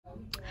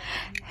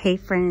Hey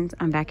friends,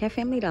 I'm back at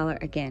Family Dollar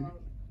again.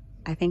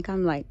 I think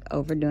I'm like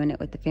overdoing it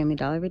with the Family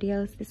Dollar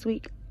videos this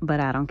week, but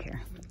I don't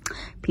care.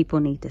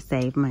 People need to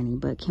save money,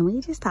 but can we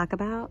just talk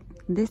about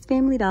this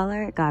Family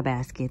Dollar got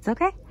baskets,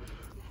 okay?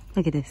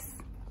 Look at this.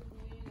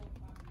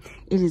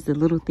 It is the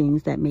little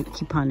things that make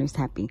couponers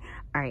happy.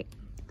 All right,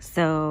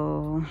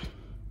 so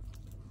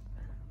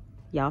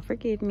y'all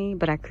forgive me,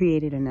 but I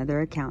created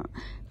another account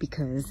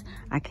because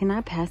I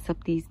cannot pass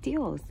up these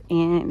deals.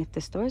 And if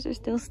the stores are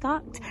still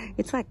stocked,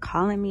 it's like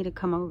calling me to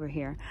come over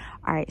here.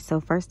 All right,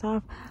 so first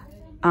off,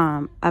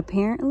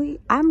 apparently,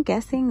 I'm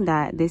guessing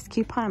that this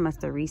coupon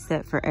must have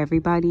reset for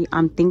everybody.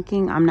 I'm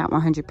thinking, I'm not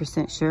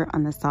 100% sure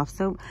on the soft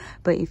soap,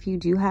 but if you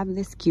do have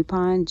this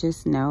coupon,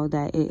 just know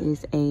that it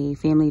is a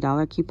Family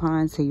Dollar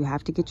coupon, so you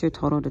have to get your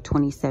total to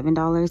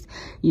 $27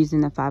 using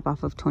the 5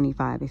 off of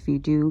 25. If you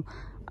do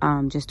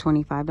just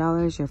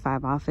 $25, your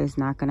 5 off is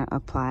not going to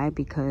apply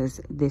because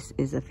this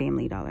is a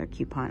Family Dollar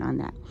coupon on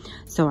that.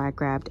 So I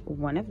grabbed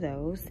one of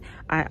those.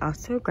 I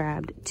also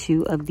grabbed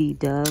 2 of the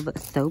Dove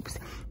soaps.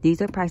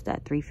 These are priced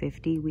at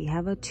 $3.50. We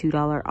have a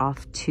 $2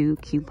 off 2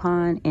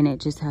 coupon, and it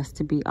just has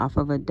to be off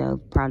of a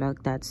Dove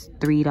product that's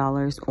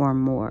 $3 or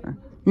more.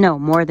 No,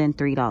 more than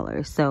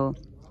 $3. So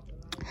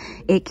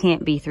it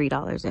can't be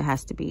 $3. It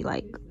has to be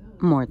like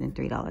more than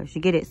 $3.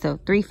 You get it? So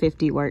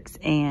 $3.50 works,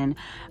 and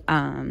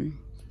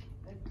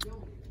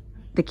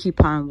the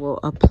coupon will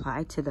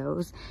apply to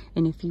those.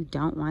 And if you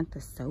don't want the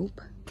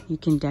soap, you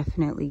can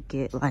definitely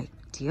get like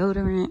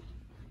deodorant.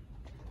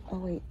 Oh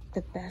wait,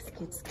 the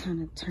baskets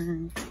kind of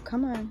turned.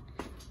 Come on,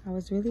 I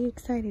was really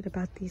excited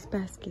about these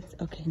baskets.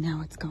 Okay,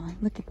 now it's gone.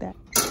 Look at that.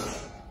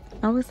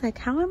 I was like,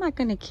 how am I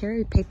gonna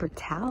carry paper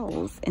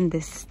towels in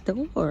this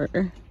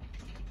store?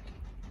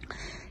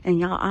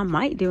 And y'all, I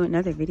might do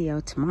another video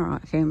tomorrow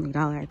at Family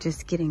Dollar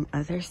just getting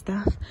other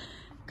stuff,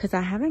 because I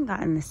haven't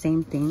gotten the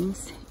same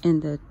things in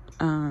the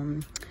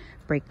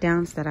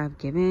breakdowns that I've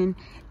given,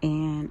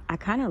 and I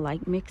kind of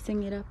like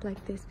mixing it up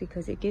like this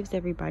because it gives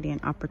everybody an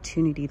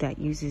opportunity that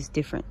uses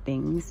different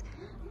things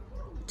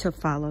to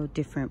follow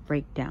different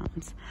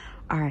breakdowns.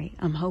 All right,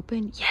 I'm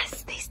hoping.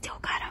 Yes, they still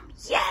got them.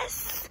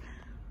 Yes,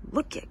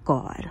 look at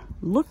God,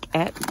 look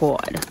at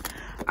God.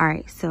 All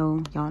right,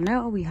 so y'all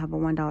know we have a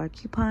 $1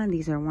 coupon.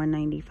 These are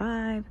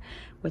 $1.95.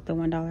 With the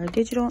 $1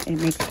 digital, it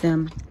makes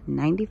them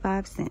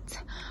 95 cents.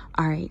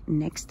 All right,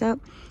 next up,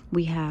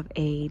 we have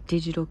a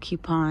digital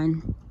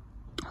coupon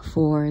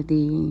for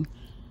the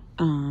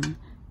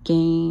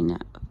Gain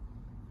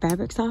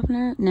fabric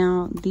softener.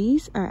 Now,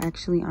 these are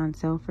actually on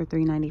sale for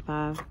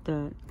 $3.95,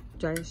 the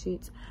dryer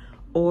sheets,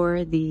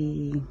 or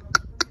the,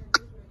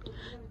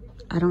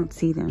 I don't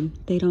see them.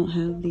 They don't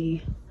have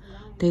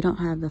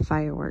the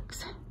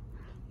fireworks.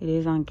 It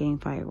is on Gain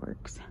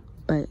Fireworks,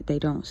 but they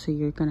don't. So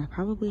you're gonna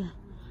probably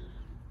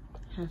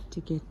have to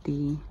get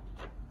the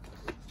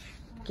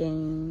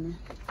Gain.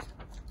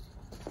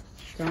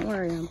 Don't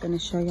worry, I'm gonna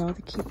show y'all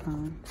the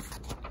coupon.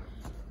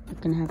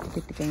 You're gonna have to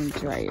get the Gain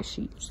dryer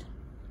sheets.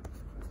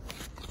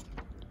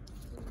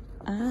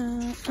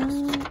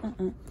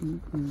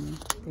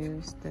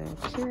 There's the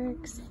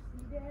Keurig.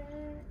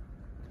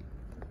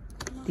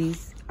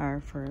 These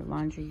are for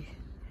laundry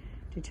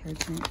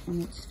detergent,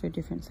 and it's for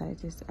different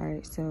sizes. All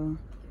right, so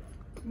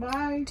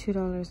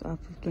 $2 off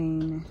of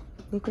Gain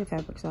liquid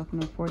fabric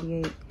softener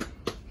 48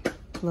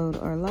 load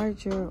or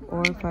larger,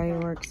 or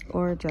fireworks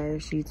or dryer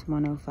sheets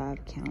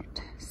 105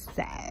 count.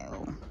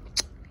 So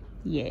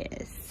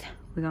yes,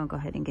 we're gonna go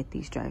ahead and get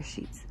these dryer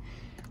sheets,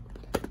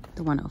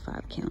 the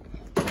 105 count,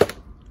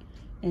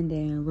 and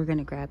then we're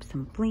gonna grab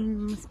some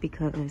flings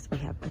because we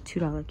have a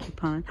 $2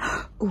 coupon.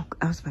 Oh,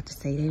 I was about to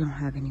say they don't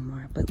have any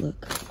more, but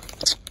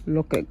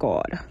look at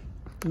God.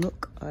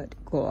 Look at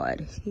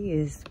God. He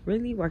is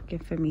really working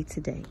for me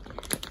today.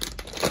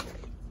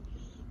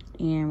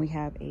 And we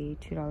have a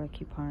 $2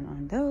 coupon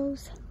on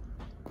those.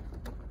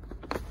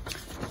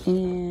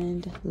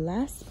 And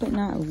last but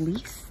not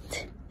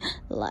least,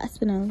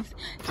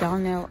 y'all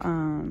know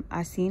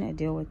I seen a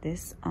deal with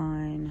this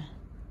on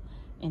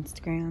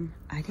Instagram.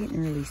 I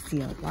didn't really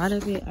see a lot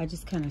of it. I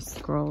just kind of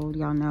scrolled.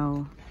 Y'all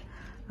know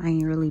I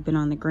ain't really been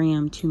on the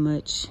gram too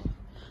much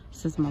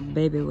since my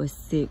baby was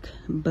sick,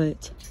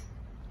 but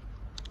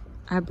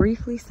I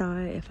briefly saw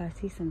it. If I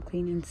see some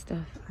cleaning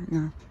stuff, I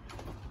know.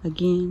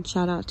 Again,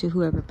 shout out to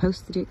whoever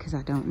posted it, because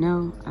I don't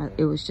know.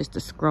 It was just a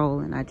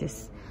scroll, and I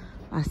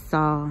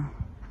saw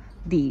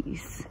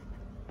these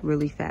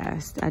really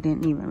fast. I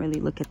didn't even really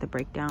look at the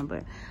breakdown,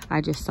 but I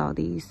just saw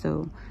these.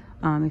 So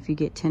if you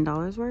get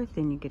 $10 worth,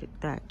 then you get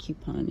that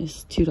coupon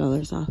is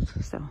 $2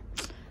 off. So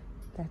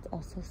that's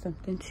also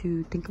something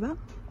to think about.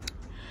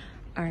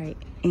 All right,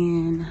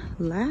 and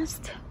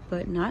last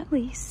but not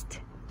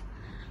least,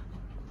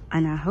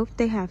 and I hope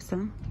they have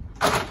some,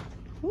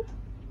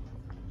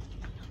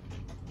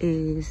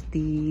 is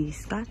the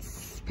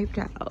Scott's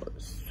paper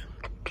towels.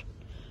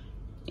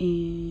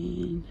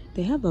 And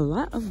they have a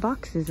lot of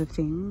boxes of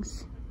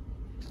things.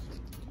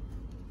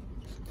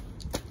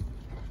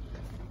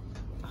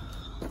 All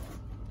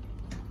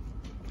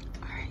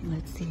right,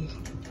 let's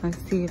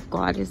see if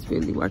God is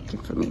really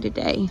working for me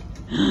today.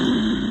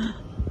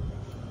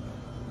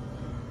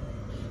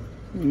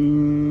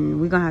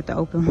 We're gonna have to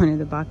open one of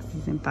the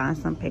boxes and find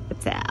some paper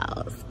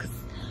towels, because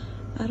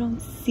I don't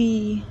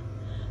see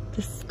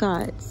the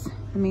Scots.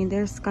 I mean,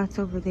 there's Scots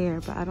over there,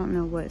 but I don't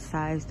know what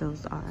size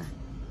those are.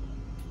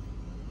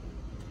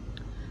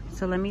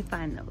 So let me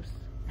find those.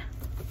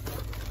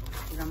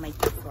 We're gonna make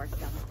this work,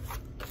 y'all.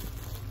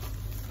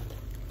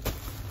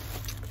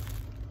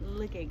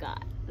 Look at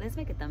God. Let's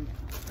make a thumbnail.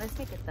 Let's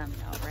make a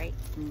thumbnail right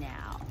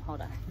now.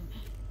 Hold on.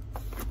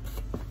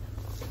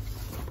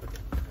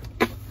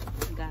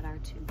 We got our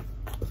two.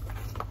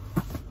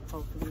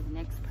 Hopefully the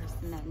next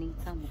person that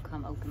needs some will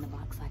come open the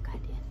box like I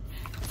did.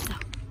 So,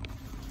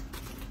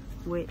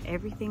 with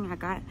everything I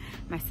got,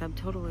 my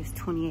subtotal is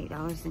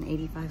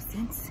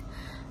 $28.85.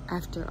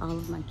 After all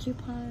of my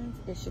coupons,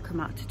 it should come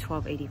out to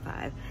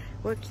 $12.85.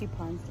 What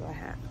coupons do I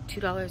have?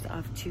 $2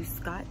 off 2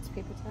 Scott's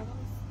paper towels,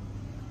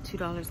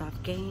 $2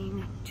 off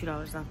Game,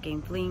 $2 off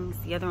Game Flings.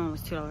 The other one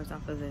was $2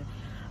 off of the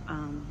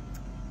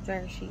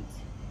dryer sheets,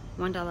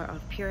 $1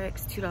 off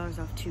Purex, $2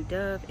 off 2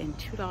 Dove, and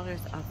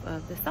 $2 off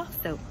of the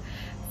soft soap.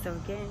 So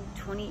again,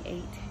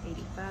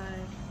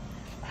 $28.85.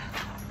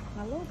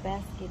 My little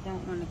basket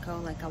don't want to go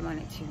like I want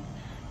it to,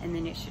 and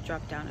then it should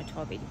drop down to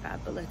 $12.85.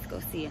 But let's go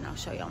see, and I'll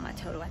show y'all my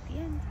total at the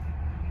end.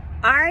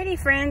 Alrighty,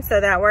 friends, so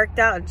that worked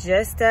out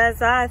just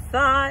as I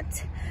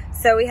thought.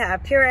 So we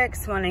have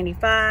Purex,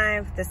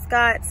 $1.85, the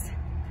Scots,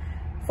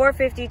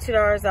 $4.50,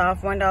 $2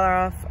 off, $1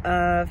 off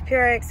of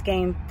Purex,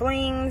 Game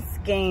Flings,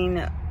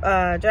 Game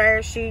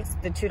dryer sheets.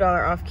 The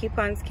 $2 off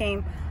coupons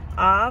came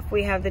off.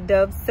 We have the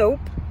Dove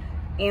soap,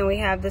 and we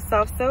have the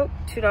soft soap,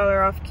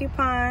 $2 off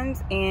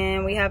coupons,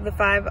 and we have the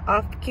 5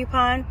 off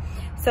coupon.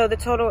 So the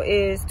total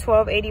is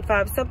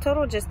 $12.85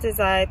 subtotal, just as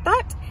I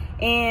thought,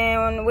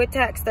 and with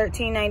tax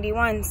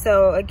 $13.91.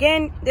 So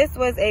again, this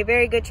was a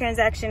very good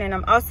transaction, and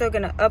I'm also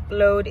gonna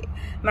upload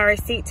my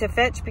receipt to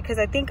Fetch, because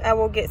I think I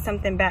will get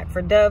something back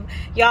for Dove.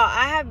 Y'all,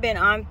 I have been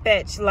on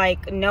Fetch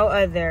like no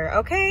other,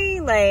 okay?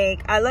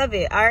 Like, I love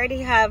it. I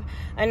already have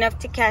enough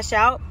to cash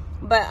out,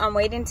 but I'm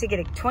waiting to get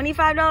a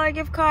 $25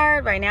 gift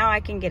card. Right now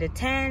I can get a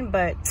 $10,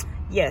 but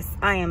yes,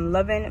 I am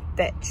loving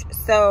Fetch.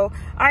 So,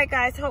 all right,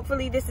 guys,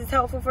 hopefully this is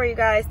helpful for you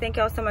guys. Thank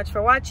y'all so much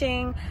for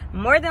watching.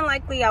 More than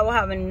likely, I will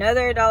have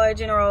another Dollar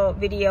General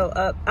video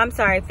up. I'm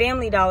sorry,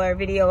 Family Dollar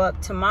video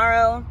up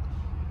tomorrow.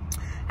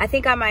 I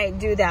think I might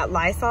do that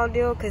Lysol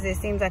deal, because it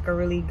seems like a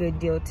really good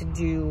deal to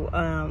do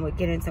with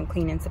getting some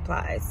cleaning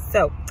supplies.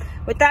 So,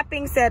 with that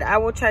being said, I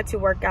will try to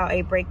work out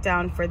a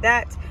breakdown for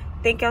that.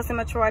 Thank y'all so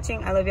much for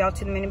watching. I love y'all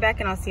to the moon and back,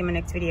 and I'll see you in my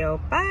next video.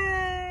 Bye.